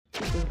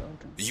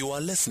You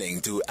are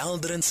listening to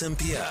Aldrin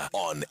Sampear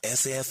on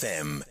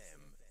SAFM.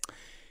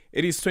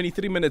 It is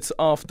 23 minutes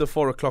after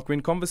 4 o'clock. We're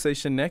in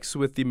conversation next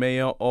with the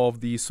mayor of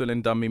the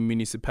Swellendam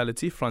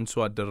municipality,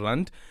 Francois du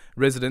Rand.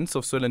 Residents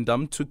of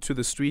Swellendam took to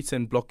the streets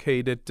and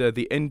blockaded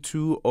the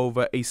N2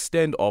 over a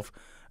standoff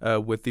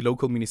with the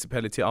local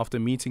municipality after a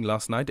meeting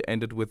last night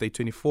ended with a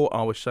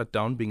 24-hour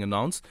shutdown being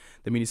announced.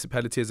 The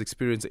municipality has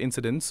experienced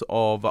incidents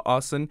of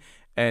arson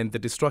and the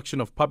destruction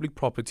of public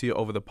property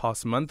over the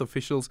past month.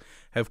 Officials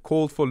have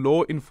called for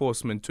law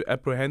enforcement to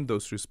apprehend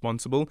those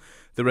responsible.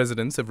 The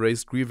residents have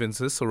raised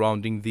grievances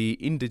surrounding the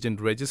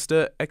indigent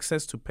register,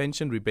 access to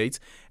pension rebates,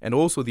 and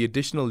also the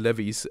additional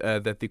levies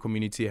that the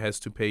community has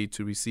to pay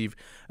to receive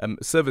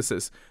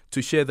services.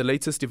 To share the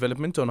latest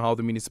development on how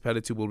the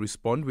municipality will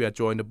respond, we are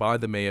joined by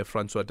the Mayor,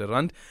 Francois du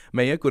Rand.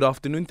 Mayor, good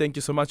afternoon. Thank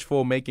you so much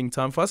for making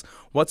time for us.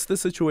 What's the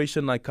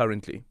situation like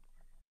currently?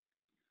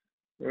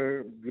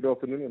 Good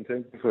afternoon, and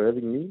thank you for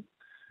having me.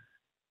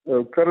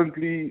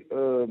 Currently,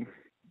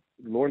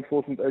 law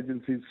enforcement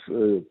agencies,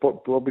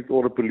 public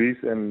order police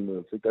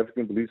and South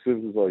African police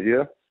services are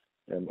here,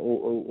 and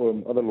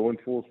all other law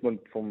enforcement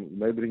from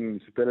neighbouring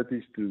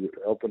municipalities to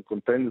help and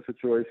contain the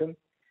situation.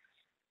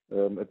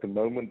 At the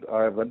moment,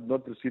 I have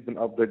not received an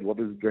update what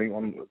is going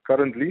on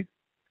currently,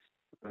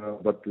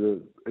 but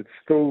it's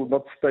still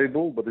not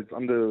stable, but it's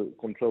under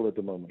control at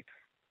the moment.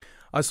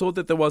 I saw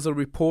that there was a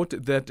report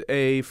that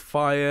a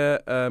fire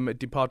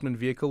department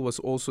vehicle was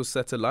also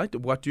set alight.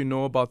 What do you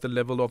know about the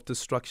level of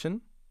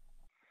destruction?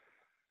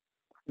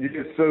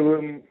 Yes,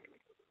 so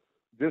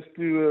just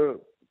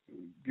to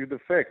give the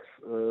facts,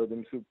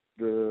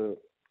 the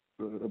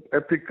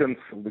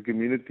applicants of the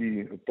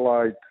community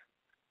applied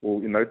or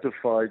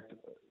notified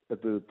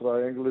at the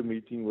triangular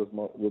meeting with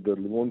the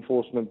law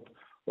enforcement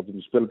of the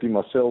municipality,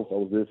 myself. I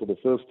was there for the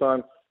first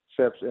time,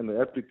 SAPS and the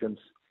applicants.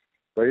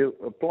 They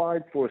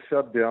applied for a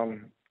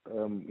shutdown.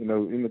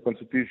 In the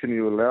Constitution,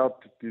 you're allowed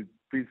to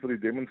peacefully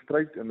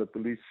demonstrate, and the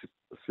police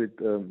said,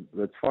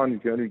 that's fine, you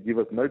can only give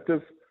us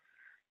notice.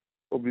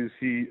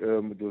 Obviously,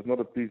 it was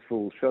not a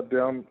peaceful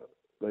shutdown.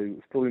 They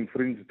still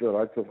infringed the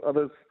rights of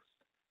others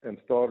and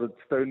started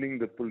stoning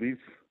the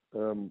police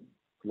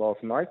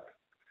last night,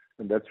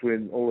 and that's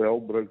when all hell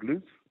broke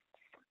loose.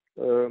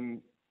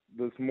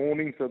 This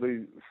morning, so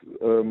they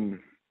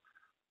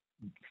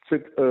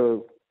set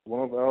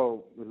one of our,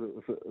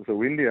 the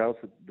Windy House,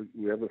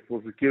 we have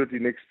for security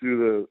next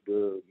to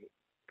the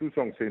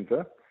Tusong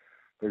Center.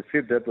 They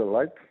set that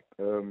alight.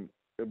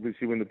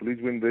 Obviously, when the police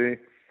went there,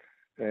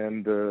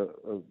 and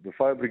the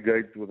fire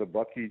brigade with a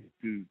bucky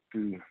to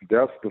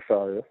douse the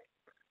fire,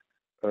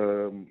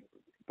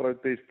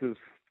 protesters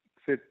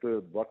set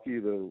the bucky,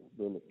 the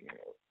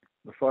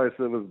fire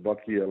service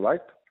bucky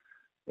alight.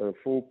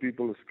 4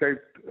 people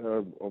escaped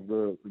of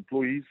the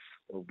employees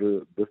of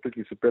the district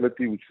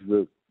municipality, which is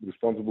the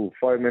responsible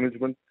fire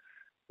management.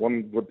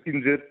 One got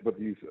injured, but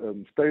he's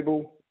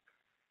stable.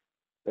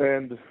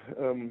 And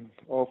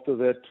after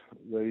that,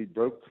 they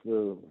broke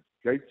the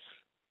gates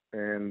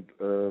and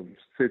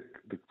set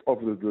the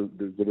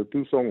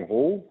Tusong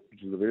Hall,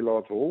 which is a very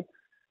large hall.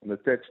 And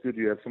attached to it,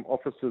 you have some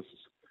offices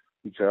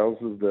which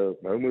houses the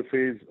Home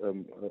Affairs.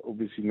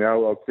 Obviously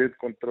now our credit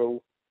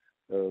control,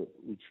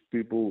 which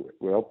people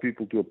will help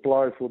people to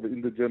apply for the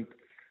indigent,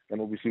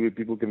 and obviously where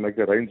people can make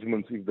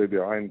arrangements if they're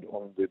behind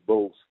on their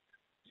bills.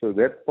 So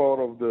that part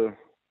of the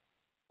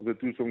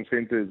Tusong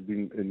Center has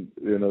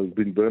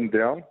been burned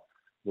down.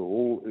 The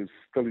hall is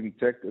still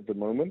intact at the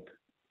moment.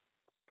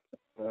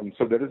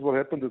 So that is what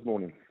happened this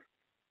morning.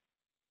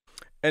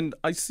 And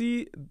I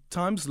see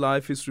Times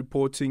Life is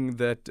reporting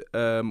that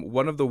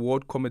one of the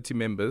ward committee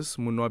members,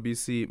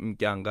 Munwabisi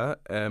Mganga,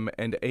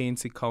 and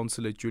ANC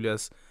councillor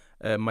Julius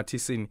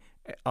Matisin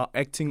are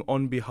acting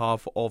on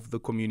behalf of the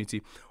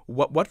community.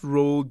 What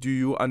role do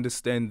you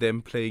understand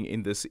them playing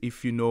in this,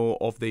 if you know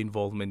of their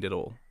involvement at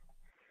all?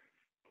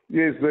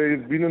 Yes,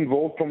 they've been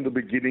involved from the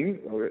beginning,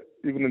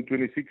 even in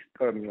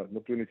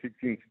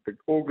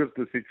August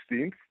the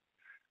 16th.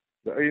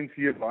 The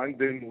ANC aligned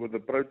them with the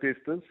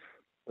protesters.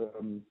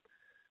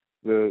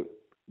 Mr.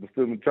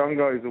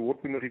 Mchanga is a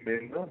ward committee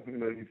member.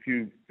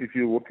 If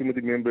you're a ward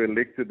committee member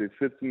elected, there's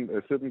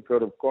a certain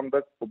code of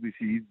conduct.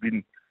 Obviously, he's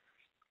been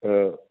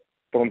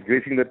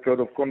transgressing that code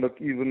of conduct,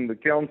 even the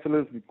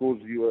councillors, because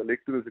you are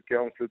elected as a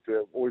councillor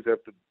to always have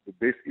the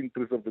best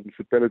interest of the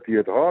municipality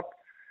at heart.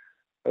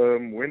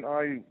 When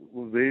I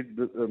was there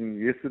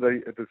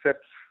yesterday at the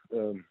SAPS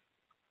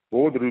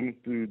boardroom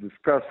to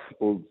discuss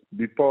or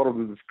be part of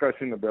the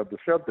discussion about the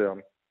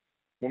shutdown,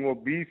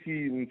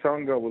 Monwabisi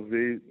Mchanga was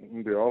there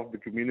on behalf of the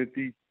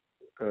community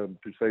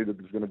to say that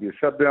there's going to be a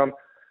shutdown,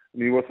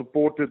 and he was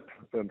supported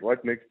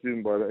right next to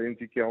him by the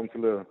ANC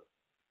councillor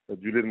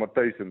Julian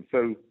Matthiesen.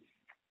 So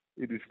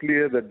it is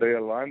clear that they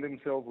align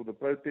themselves with the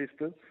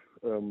protesters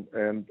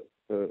and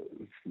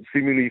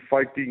seemingly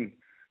fighting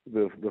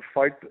the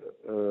fight.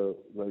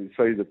 They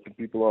say that the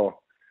people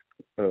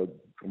are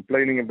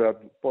complaining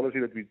about the policy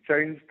that we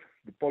changed.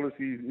 The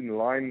policy is in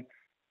line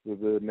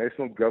with the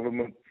national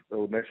government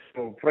or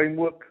national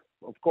framework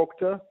of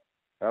COCTA.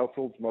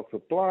 Households must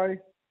apply.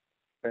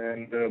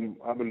 And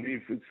I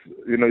believe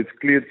it's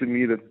clear to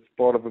me that it's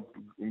part of a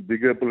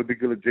bigger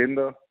political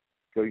agenda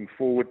going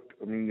forward.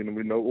 I mean,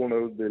 we all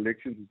know the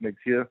elections is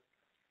next year,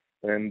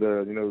 and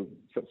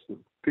such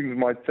things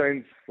might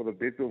change for the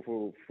better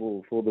or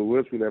for the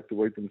worse. We'll have to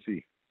wait and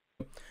see.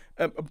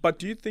 But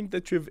do you think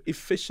that you've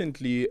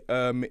efficiently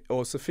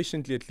or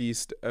sufficiently at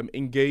least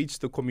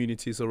engaged the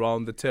communities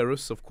around the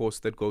tariffs, of course,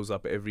 that goes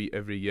up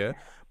every year,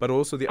 but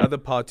also the other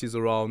parties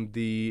around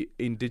the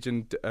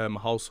indigent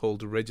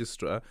household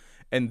register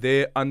and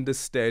their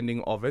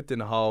understanding of it,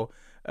 and how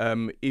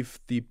if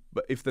the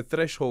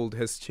threshold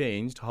has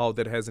changed, how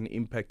that has an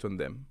impact on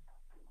them?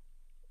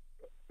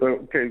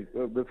 Okay,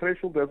 the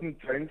threshold hasn't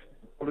changed.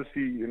 The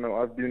policy,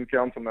 I've been in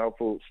council now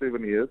for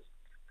 7 years.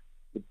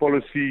 The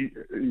policy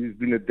has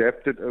been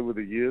adapted over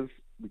the years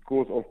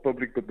because of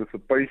public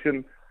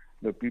participation.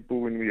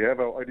 People, when we have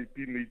our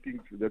IDP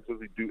meetings, that's what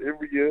we do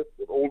every year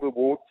with all the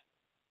wards,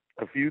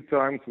 a few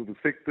times with the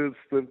sectors,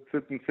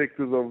 certain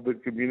sectors of the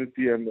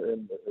community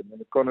and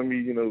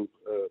economy,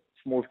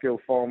 small-scale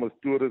farmers,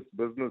 tourists,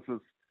 businesses.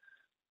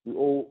 We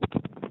all...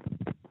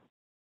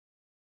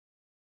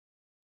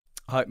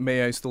 Hi,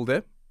 Mayor, are you still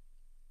there?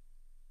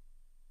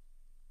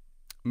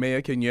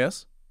 Mayor, can you hear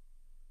us?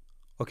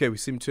 Okay, we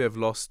seem to have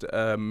lost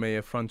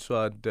Mayor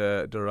Francois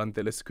du Rand.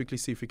 Let's quickly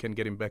see if we can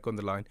get him back on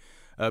the line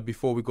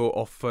before we go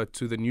off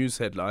to the news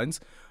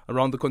headlines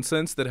around the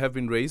concerns that have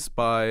been raised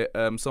by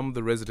some of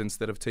the residents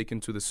that have taken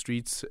to the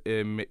streets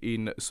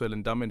in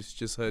Swellendam. And it's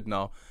just heard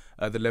now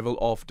the level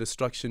of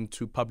destruction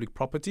to public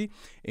property,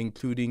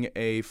 including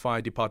a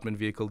fire department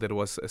vehicle that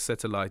was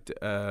set alight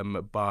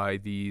by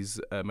these,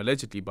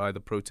 allegedly by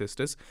the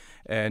protesters.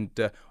 And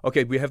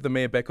okay, we have the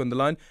mayor back on the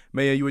line.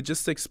 Mayor, you were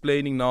just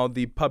explaining now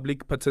the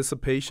public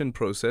participation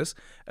process.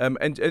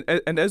 And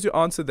as you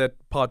answer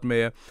that part,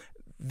 Mayor,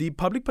 the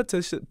public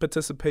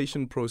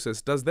participation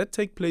process, does that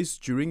take place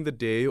during the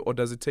day or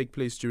does it take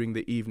place during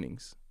the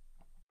evenings?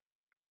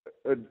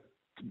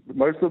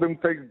 Most of them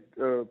take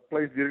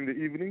place during the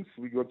evenings.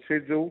 We got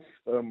schedules,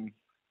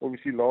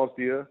 obviously last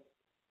year.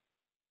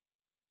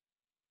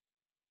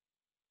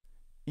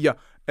 Yeah,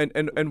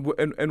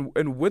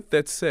 and with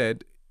that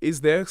said,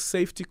 is there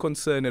safety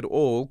concern at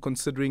all,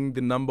 considering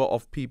the number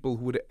of people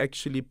who would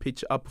actually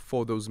pitch up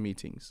for those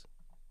meetings?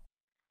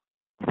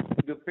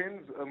 It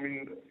depends. I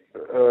mean,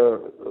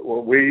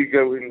 where you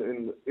go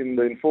in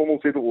the informal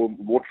setting, or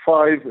Ward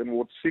 5 and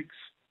Ward 6,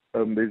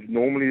 there's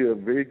normally a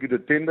very good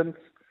attendance.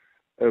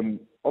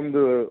 On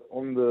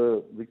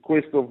the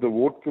request of the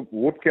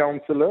ward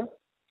councillor,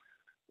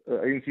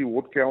 ANC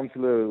ward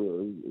councillor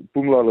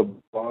Pumla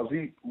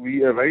Labazi,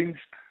 we arranged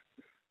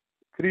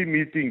 3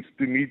 meetings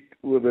to meet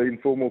with the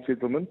informal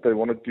settlement. They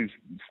wanted to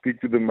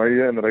speak to the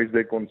mayor and raise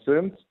their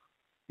concerns.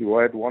 We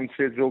had one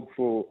scheduled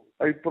for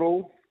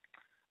April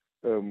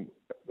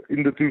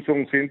in the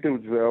Tusong Centre,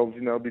 which has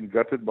obviously now been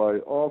gutted by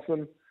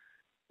arson.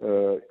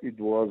 It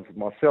was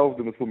myself,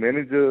 the municipal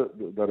manager,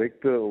 the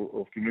director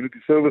of community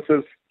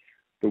services,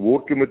 the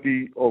ward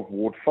committee of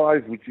Ward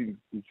 5, which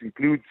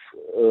includes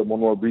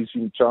Monwabisi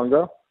and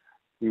Changa.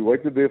 We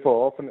waited there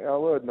for half an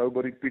hour and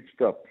nobody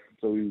pitched up.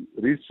 So we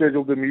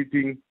rescheduled the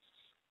meeting.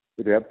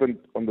 It happened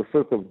on the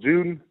 5th of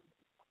June.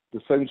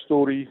 The same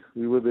story.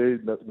 We were there,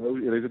 no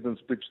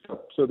residents pitched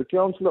up. So the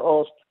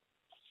councillor asked,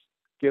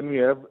 can we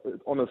have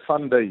it on a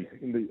Sunday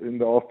in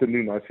the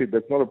afternoon? I said,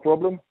 that's not a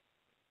problem.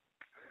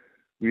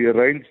 We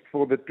arranged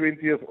for the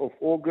 20th of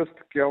August.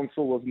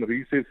 Council was in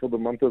recess for the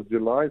month of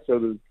July.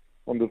 So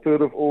on the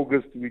 3rd of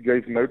August, we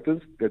gave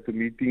notice that the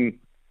meeting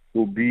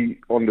will be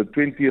on the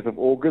 20th of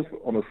August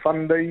on a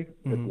Sunday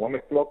at 1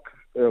 o'clock,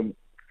 in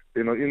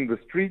the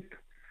street.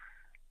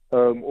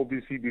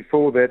 Obviously,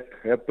 before that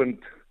happened,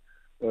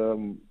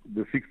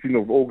 the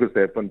 16th of August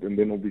happened, and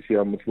then obviously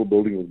our municipal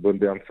building was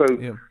burned down. So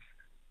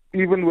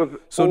even with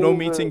no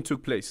meeting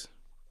took place?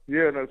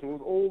 Yeah, no,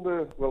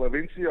 so with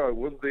eventually I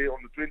was there on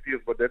the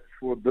 20th, but that's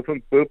for a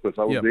different purpose.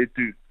 I was there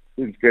to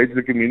engage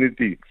the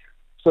community.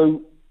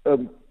 So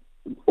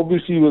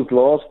obviously it was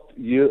last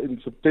year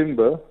in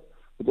September,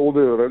 with all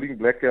the rolling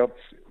blackouts,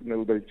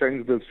 they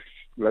changed the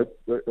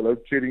load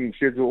shedding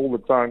schedule all the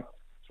time.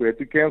 So we had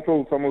to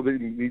cancel some of the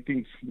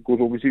meetings because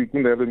obviously we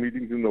couldn't have the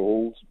meetings in the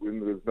halls when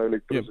there was no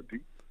electricity.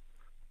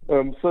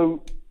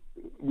 So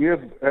we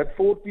have had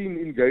 14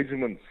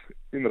 engagements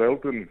in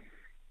Railton.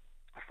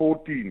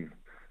 14.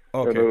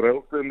 Okay.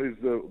 Railton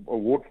is a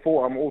Ward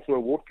 4. I'm also a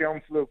ward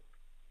councillor.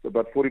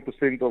 About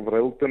 40% of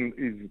Railton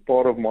is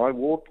part of my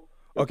ward.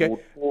 Okay,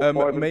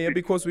 Mayor,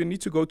 because we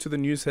need to go to the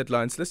news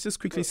headlines, let's just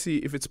quickly see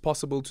if it's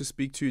possible to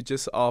speak to you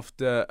just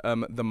after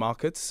the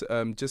markets,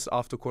 just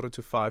after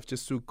 4:45,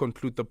 just to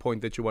conclude the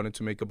point that you wanted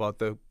to make about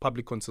the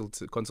public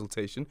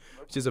consultation,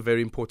 which is a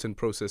very important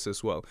process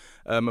as well.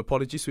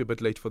 Apologies, we're a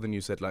bit late for the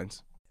news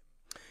headlines.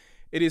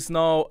 It is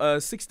now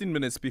 16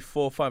 minutes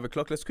before 5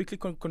 o'clock. Let's quickly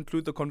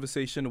conclude the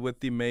conversation with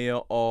the mayor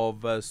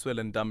of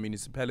Swellendam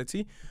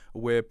municipality,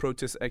 where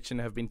protest action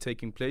have been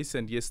taking place.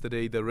 And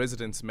yesterday, the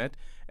residents met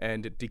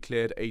and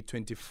declared a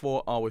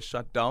 24-hour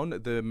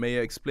shutdown. The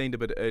mayor explained a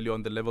bit earlier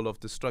on the level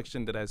of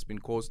destruction that has been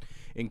caused,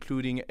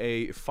 including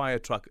a fire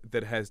truck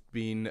that has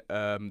been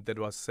that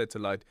was set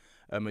alight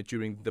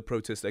during the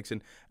protest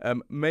action.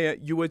 Mayor,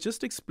 you were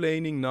just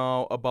explaining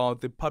now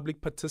about the public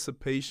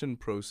participation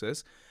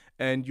process.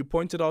 And you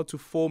pointed out to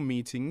 4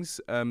 meetings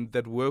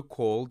that were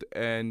called,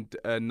 and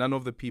none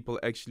of the people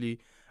actually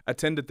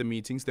attended the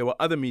meetings. There were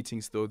other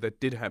meetings, though, that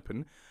did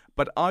happen.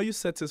 But are you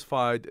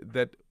satisfied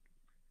that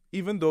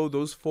even though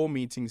those 4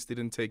 meetings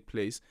didn't take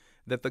place,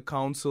 that the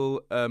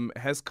council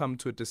has come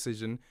to a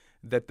decision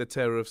that the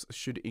tariffs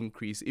should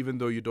increase, even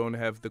though you don't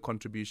have the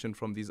contribution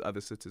from these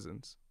other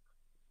citizens?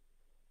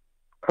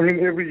 I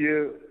mean, every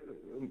year,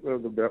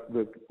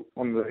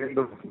 on the end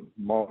of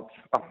March,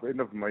 end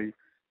of May,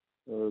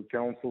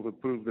 council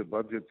approved the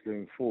budgets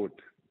going forward.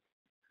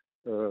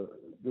 The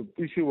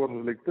issue was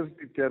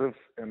electricity tariffs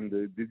and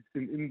the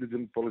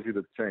indigent policy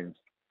that changed.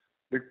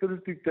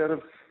 Electricity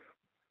tariffs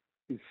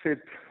is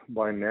set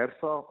by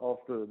NERSA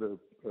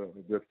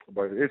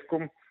by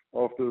ESCOM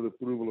after the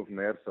approval of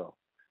NERSA.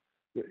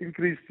 The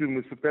increase to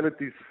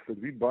municipalities that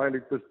we buy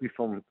electricity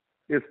from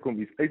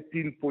ESCOM is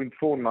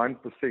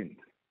 18.49%.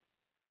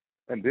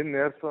 And then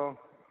NERSA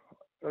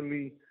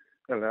only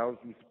allows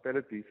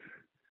municipalities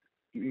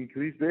to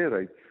increase their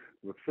rates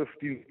with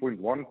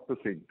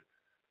 15.1%.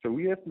 So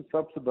we have to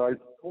subsidize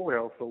all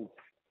households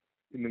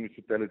in the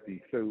municipality.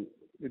 So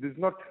it is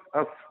not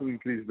us who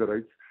increase the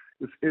rates,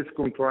 it's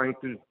ESCOM trying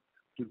to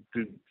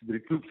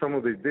recoup some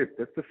of their debt.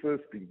 That's the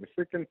first thing. The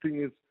second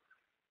thing is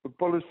the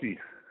policy.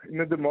 In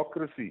a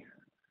democracy,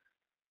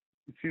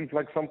 it seems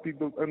like some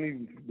people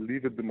only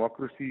believe that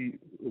democracy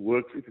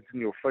works if it's in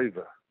your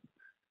favor.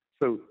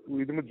 So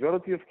the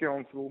majority of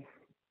council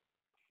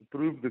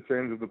approved the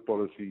change of the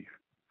policy.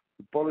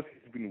 The policy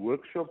has been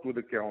workshopped with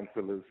the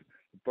councillors.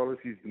 The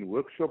policy has been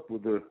workshopped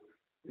with the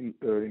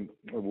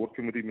ward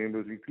committee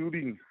members,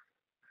 including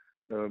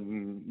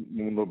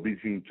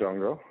Mundobisi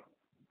Changa.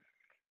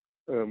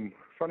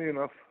 Funny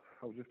enough,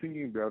 I was just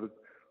thinking about it.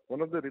 One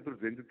of the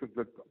representatives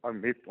that I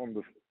met on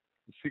the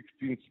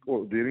 16th,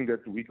 or during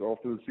that week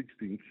after the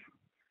 16th,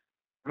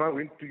 and I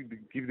went to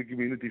give the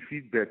community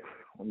feedback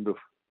on the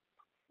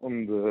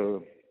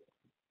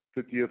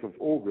 30th of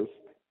August.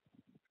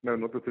 No,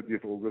 not the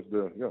 30th of August.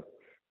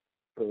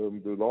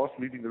 The last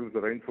meeting that was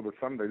arranged for the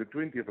Sunday, the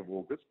 20th of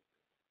August.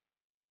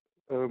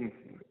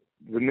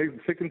 The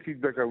second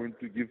feedback I went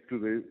to give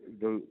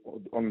to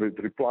on the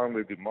reply on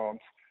the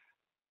demands,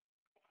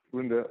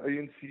 when the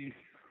ANC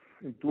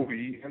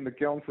employee and the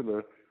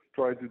councillor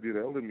tried to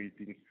derail the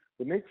meeting,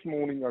 the next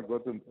morning I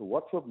got a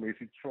WhatsApp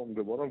message from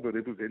one of the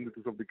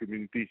representatives of the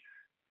community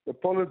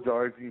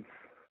apologizing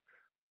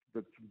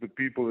that the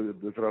people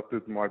that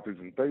disrupted my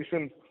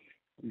presentation.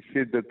 He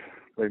said that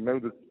they know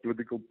that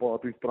political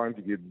parties trying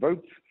to get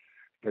votes.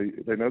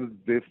 They know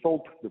that their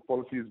fault. The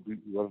policy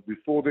was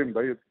before them.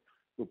 They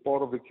were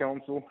part of the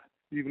council.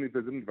 Even if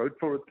they didn't vote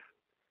for it,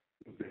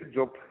 it was their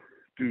job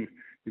to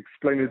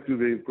explain it to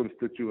their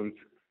constituents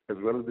as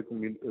well as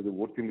the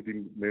ward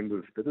committee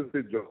members. That is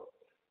their job.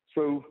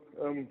 So,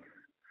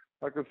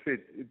 like I said,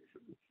 it's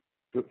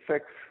the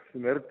facts, the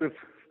narrative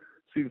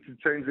seems to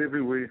change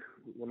everywhere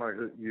when I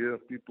hear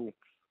people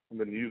on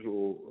the news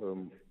or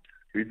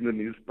reading the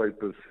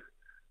newspapers.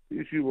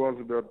 The issue was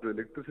about the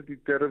electricity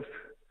tariffs,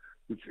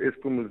 which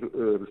ESCOM is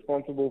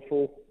responsible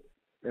for,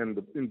 and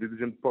the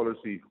indigent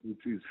policy,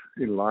 which is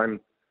in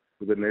line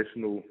with the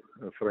national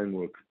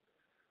framework.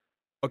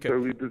 Okay.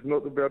 So it is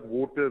not about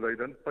water. They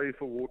don't pay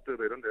for water.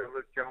 They don't have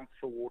accounts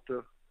for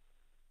water.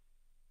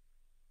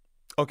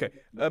 Okay.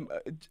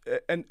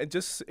 And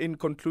just in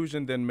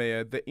conclusion then,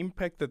 Mayor, the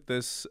impact that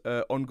this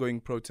ongoing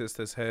protest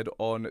has had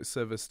on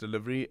service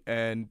delivery,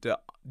 and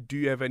do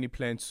you have any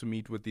plans to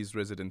meet with these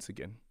residents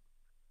again?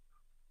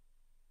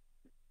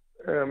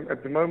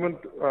 At the moment,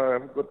 I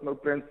have got no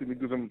plans to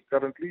meet with them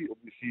currently.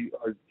 Obviously,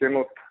 I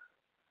cannot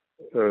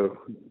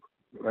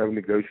have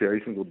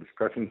negotiations or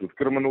discussions with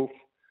criminals.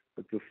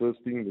 That's the first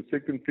thing. The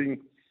second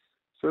thing,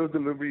 service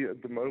delivery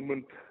at the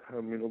moment, I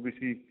mean,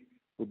 obviously,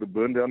 with the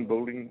burned down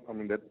building, I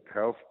mean, that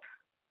housed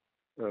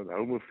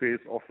Home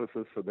Affairs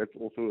offices, so that's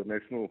also a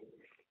national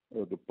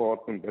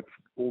department. That's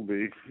all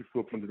the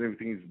equipment and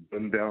everything is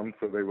burned down,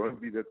 so there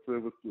won't be that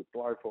service to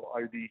apply for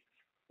ID,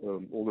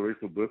 all the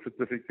rest of birth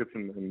certificates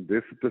and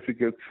death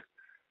certificates.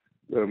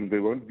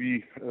 There won't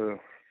be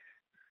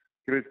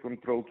credit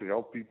control to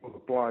help people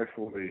apply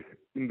for the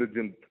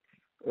indigent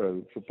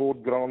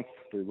support grants.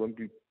 There won't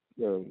be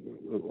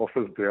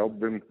offers to help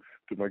them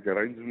to make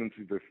arrangements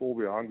if they fall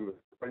behind with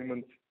the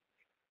payments.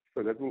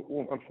 So that will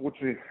all,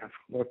 unfortunately,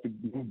 have to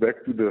move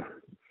back to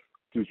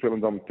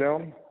Swellendam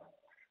town.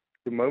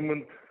 At the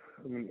moment,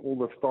 I mean, all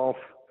our staff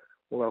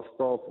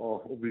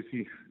are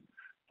obviously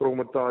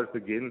traumatized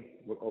again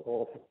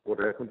of what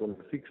happened on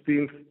the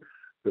 16th.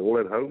 They're all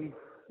at home.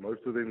 Most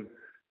of them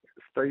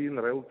stay in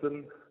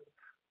Railton.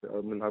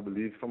 I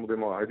believe some of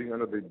them are hiding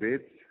under their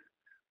beds.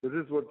 This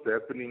is what's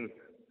happening.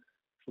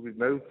 So we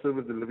now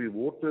service the levy,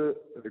 water,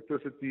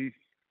 electricity,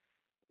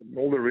 and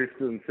all the rest,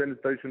 and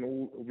sanitation,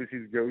 all obviously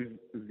is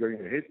going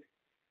ahead.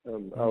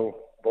 Our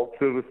bulk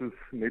services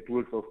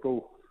networks are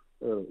still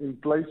in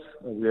place.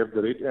 We have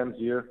the red ants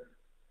here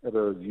at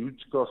a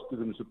huge cost to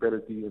the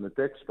municipality and the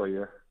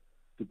taxpayer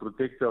to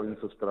protect our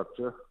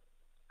infrastructure.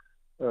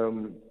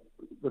 The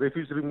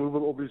refuse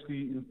removal,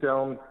 obviously, in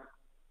town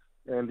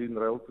and in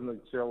Railton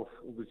itself,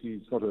 obviously,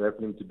 it's not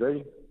happening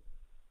today.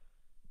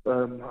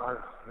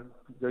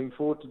 Going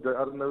forward today,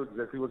 I don't know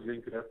exactly what's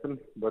going to happen,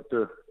 but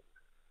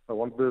I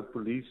want the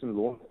police and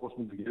law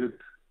enforcement to get it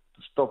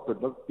to stop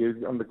it, not get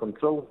it under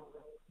control.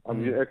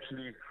 I'm here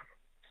actually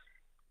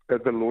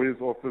at the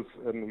lawyer's office,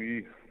 and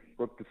we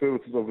got the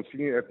services of a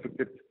senior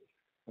advocate,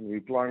 and we're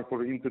applying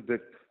for an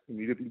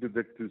immediate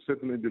interdict to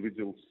certain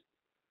individuals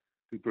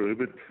to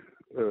prohibit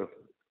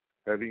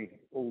having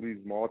all these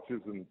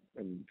marches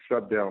and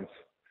shutdowns.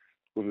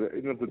 Because at the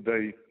end of the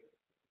day,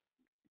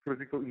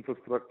 critical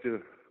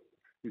infrastructure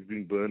is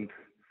being burned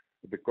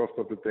at the cost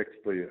of the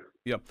taxpayer.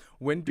 Yeah.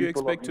 When do you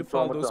expect to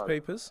file those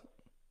papers?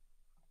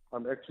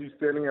 I'm actually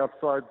standing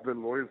outside the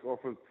lawyer's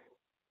office.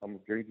 I'm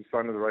going to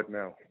sign it right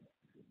now.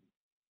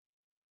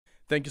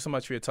 Thank you so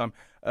much for your time.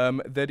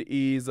 That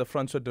is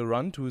Francois du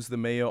Rand, who is the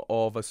mayor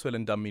of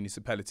Swellendam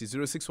municipality.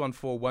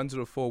 0614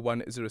 104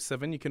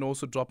 107. You can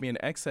also drop me an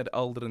X at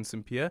Aldrin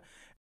Sampear,